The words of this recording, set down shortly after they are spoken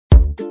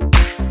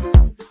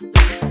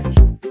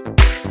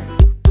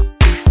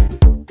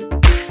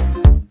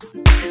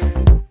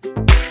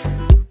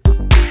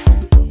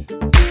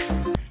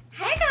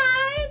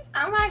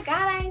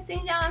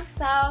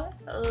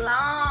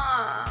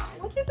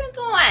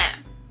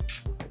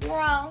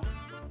Girl,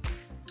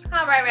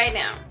 all right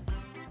now.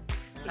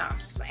 No, I'm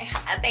just playing.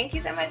 Thank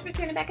you so much for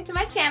tuning back into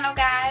my channel,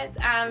 guys.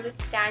 This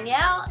is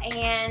Danielle,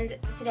 and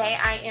today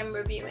I am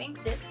reviewing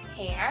this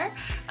hair.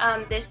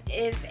 This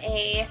is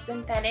a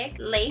synthetic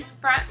lace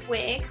front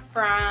wig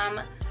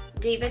from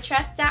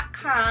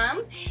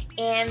divatress.com,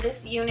 and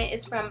this unit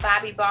is from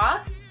Bobbi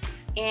Boss,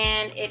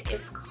 and it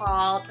is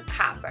called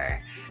Copper.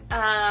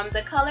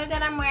 The color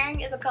that I'm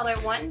wearing is a color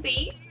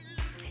 1B,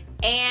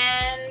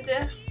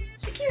 and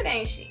she's cute,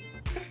 ain't she?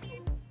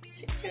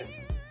 She's cute.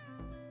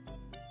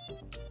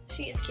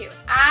 She is cute.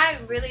 I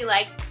really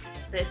like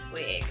this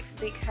wig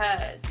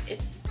because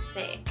it's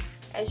thick,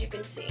 as you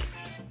can see.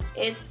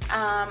 It's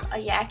a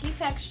yaki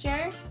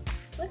texture.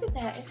 Look at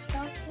that, it's so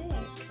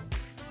thick.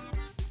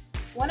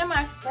 One of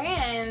my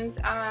friends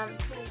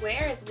who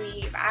wears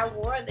weave, I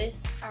wore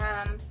this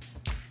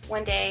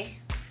one day.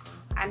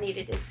 I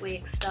needed this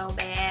wig so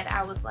bad.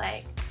 I was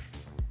like,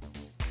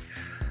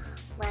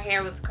 my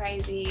hair was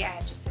crazy. I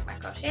just took my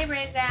crochet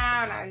braids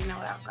down. I didn't know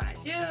what I was gonna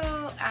do.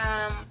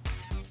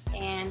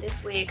 And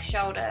this wig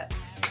showed up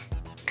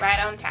right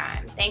on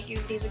time. Thank you,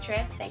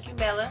 Divatress. Thank you,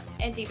 Bella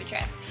and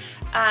Divatress.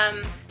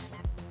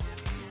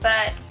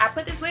 But I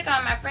put this wig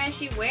on. My friend,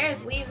 she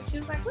wears weave, and she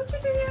was like, "What'd you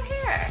do to your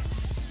hair?"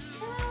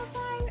 And I was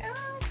like,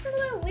 "Oh, it's a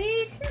little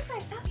wig." She was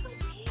like, "That's a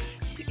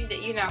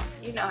wig."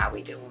 You know how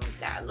we do when we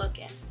start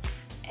looking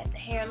at the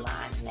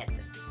hairline and at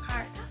the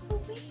part. That's a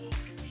wig.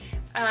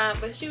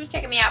 But she was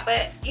checking me out,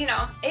 but you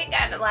know, it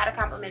got a lot of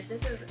compliments.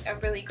 This is a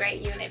really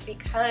great unit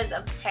because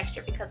of the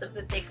texture, because of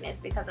the thickness,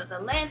 because of the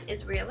length.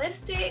 It's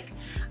realistic.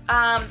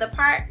 The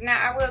part,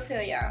 now I will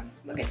tell y'all,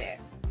 look at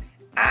that.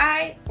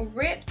 I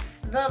ripped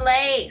the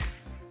lace.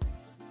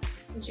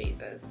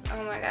 Jesus,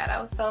 oh my God, I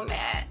was so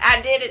mad.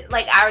 I did it,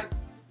 like I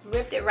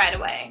ripped it right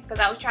away because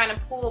I was trying to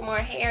pull more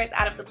hairs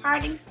out of the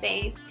parting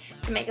space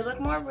to make it look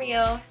more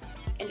real,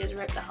 and just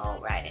ripped the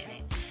hole right in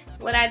it.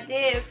 What I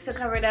did to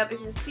cover it up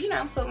is just, you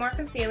know, put more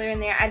concealer in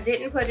there. I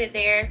didn't put it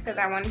there because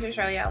I wanted to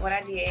show y'all what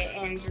I did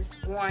and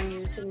just warn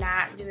you to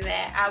not do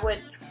that.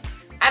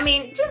 I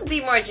mean, just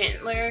be more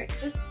gentler.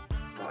 Just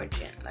more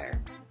gentler.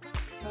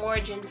 More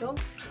gentle.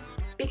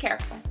 Be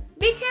careful.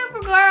 Be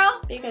careful,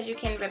 girl, because you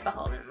can rip a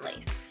hole in the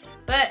lace.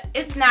 But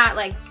it's not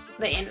like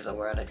the end of the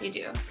world if you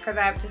do, because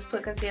I just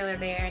put concealer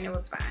there and it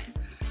was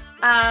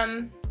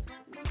fine.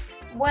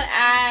 What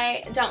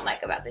I don't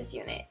like about this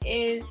unit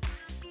is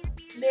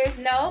there's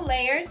no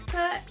layers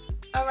cut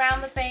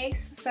around the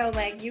face, so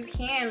like you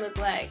can look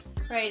like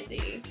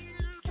crazy.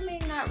 I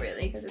mean, not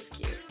really, because it's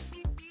cute.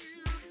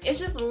 It's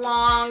just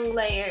long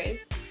layers,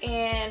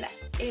 and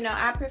you know,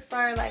 I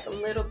prefer like a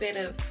little bit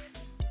of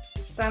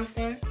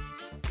something,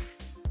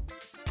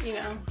 you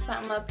know,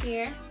 something up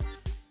here.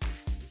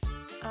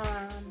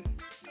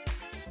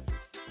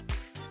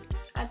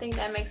 I think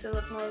that makes it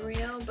look more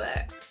real,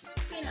 but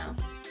you know,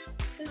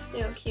 it's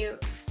still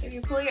cute. If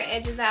you pull your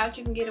edges out,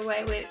 you can get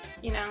away with,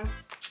 you know,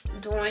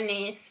 doing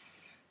this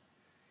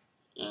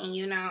and,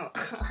 you know,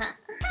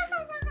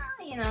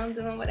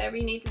 doing whatever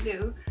you need to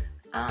do,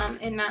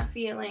 and not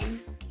feeling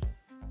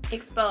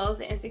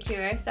exposed and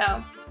insecure.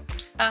 So,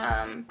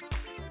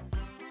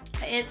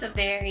 it's a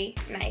very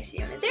nice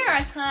unit. There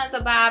are tons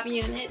of Bob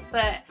units,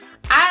 but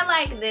I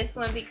like this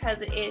one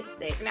because it is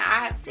thick. Now, I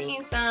have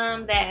seen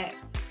some that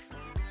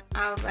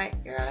I was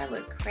like, girl, that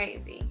look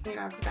crazy, you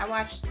know, because I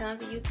watched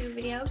tons of YouTube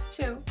videos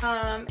too,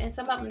 and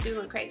some of them do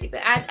look crazy,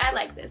 but I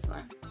like this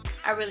one.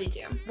 I really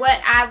do. What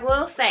I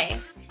will say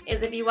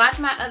is, if you watch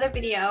my other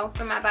video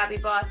from my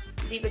Bobbi Boss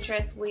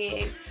Divatress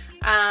wig,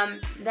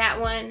 that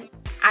one,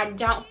 I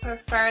don't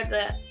prefer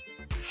the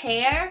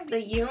hair, the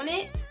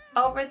unit,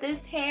 over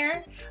this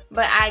hair,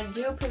 but I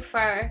do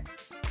prefer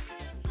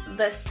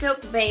the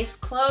silk base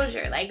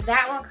closure. Like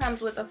that one comes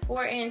with a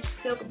 4-inch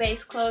silk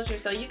base closure,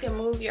 so you can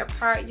move your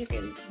part, you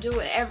can do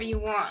whatever you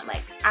want.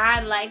 Like I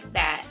like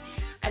that,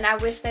 and I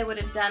wish they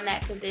would have done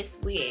that to this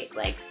wig.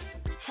 Like,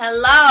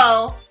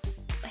 hello,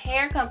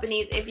 hair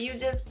companies, if you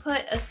just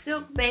put a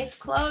silk base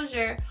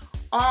closure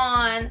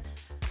on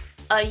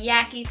a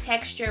yaki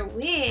texture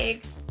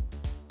wig,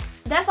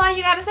 that's all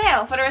you gotta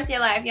sell for the rest of your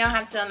life. You don't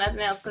have to sell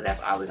nothing else, because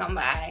that's all we're gonna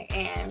buy,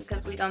 and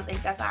because we don't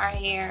think that's our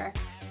hair,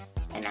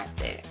 and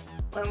that's it.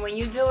 When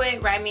you do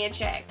it, write me a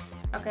check,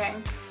 okay?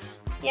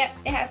 Yep,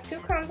 it has 2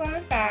 combs on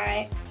the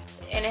side,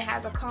 and it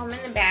has a comb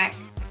in the back,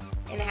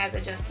 and it has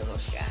adjustable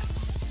straps.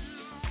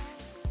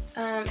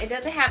 It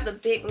doesn't have the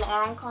big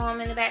long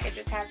comb in the back, it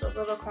just has a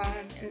little comb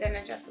and then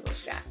adjustable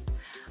straps.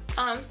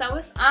 So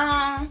it's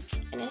on,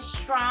 and it's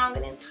strong,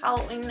 and it's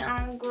holding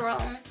on,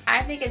 grown.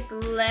 I think it's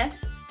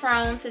less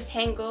prone to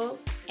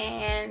tangles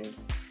and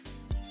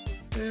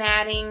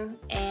matting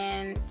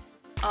and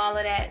all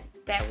of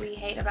that we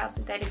hate about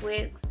synthetic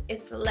wigs.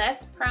 It's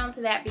less prone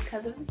to that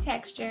because of the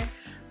texture,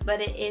 but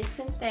it is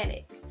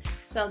synthetic,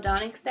 so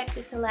don't expect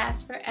it to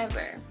last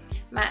forever.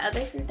 My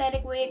other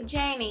synthetic wig,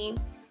 Janie,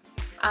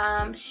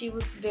 she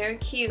was very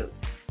cute.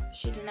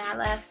 She did not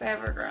last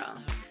forever, girl.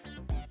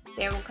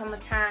 There will come a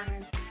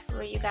time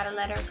where you gotta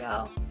let her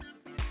go.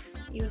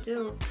 You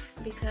do,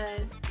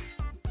 because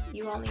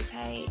you only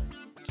paid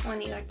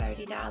 $20 or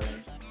 $30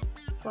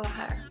 for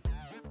her.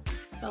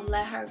 So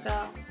let her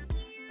go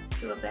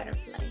to a better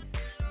place.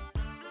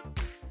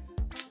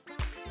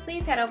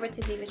 Please head over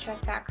to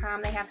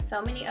divatrust.com. They have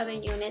so many other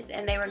units,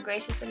 and they were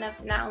gracious enough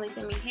to not only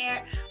send me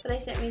hair, but they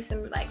sent me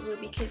some like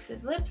Ruby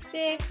Kisses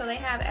lipstick. So they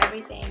have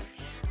everything.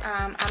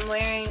 I'm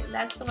wearing,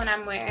 that's the one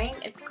I'm wearing.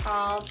 It's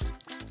called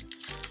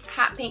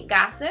Hot Pink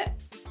Gossip.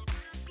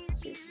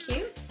 She's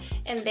cute.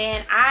 And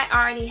then I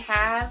already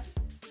have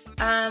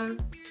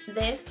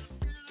this.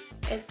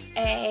 It's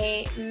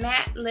a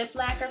matte lip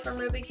lacquer from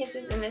Ruby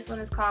Kisses, and this one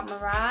is called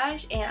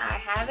Mirage, and I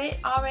have it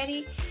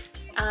already,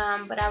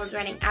 but I was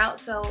running out,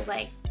 so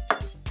like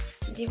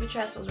Diva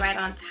Trust was right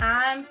on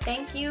time.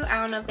 Thank you.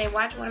 I don't know if they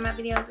watched one of my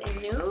videos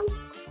and knew.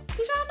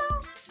 Did y'all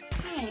know?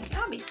 Dang,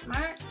 y'all be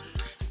smart.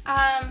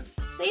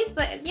 Please,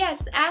 but yeah,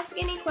 just ask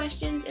any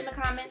questions in the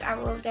comments. I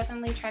will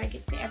definitely try to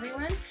get to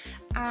everyone.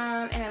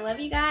 And I love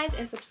you guys,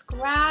 and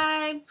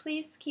subscribe.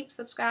 Please keep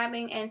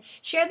subscribing and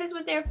share this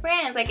with your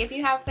friends. Like if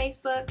you have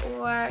Facebook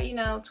or, you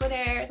know,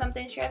 Twitter or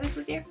something, share this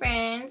with your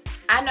friends.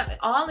 I know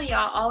all of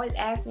y'all always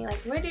ask me like,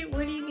 where do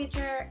you get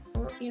your,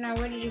 you know,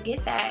 where did you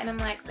get that? And I'm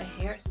like, the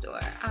hair store.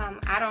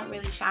 I don't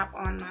really shop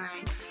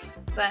online,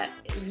 but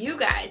you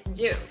guys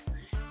do.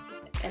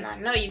 And I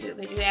know you do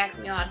because you ask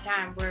me all the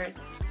time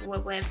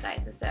what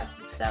websites and stuff.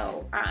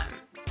 So,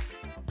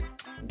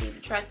 Diva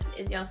Trust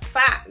is your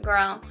spot,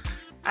 girl.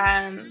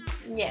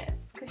 Yes,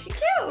 cause she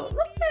cute.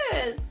 Look at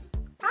this.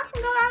 I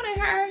can go out in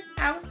her.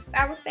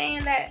 I was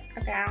saying that.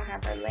 Okay, I don't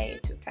have her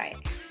laid too tight,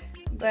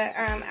 but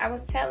I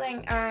was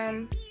telling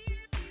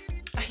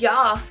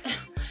y'all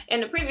in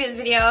the previous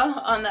video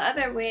on the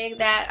other wig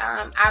that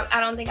I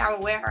don't think I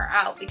would wear her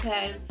out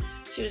because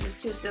she was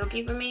just too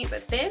silky for me.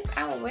 But this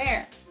I will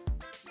wear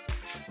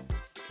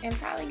and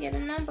probably get a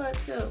number or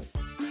two.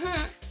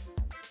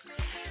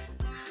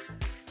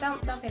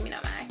 Don't pay me no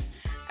mind.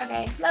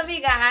 Okay, love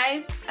you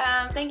guys.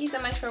 Thank you so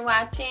much for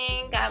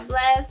watching. God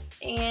bless,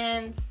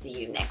 and see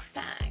you next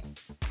time.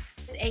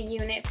 It's a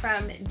unit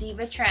from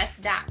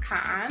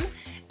divatrust.com.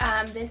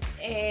 This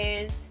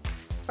is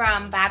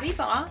from Bobbi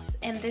Boss,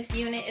 and this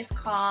unit is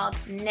called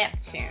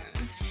Neptune.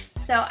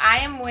 So I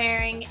am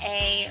wearing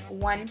a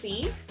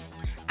 1B.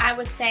 I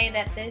would say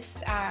that this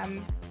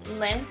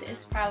length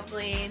is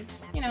probably,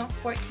 you know,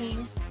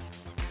 14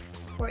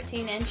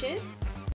 inches.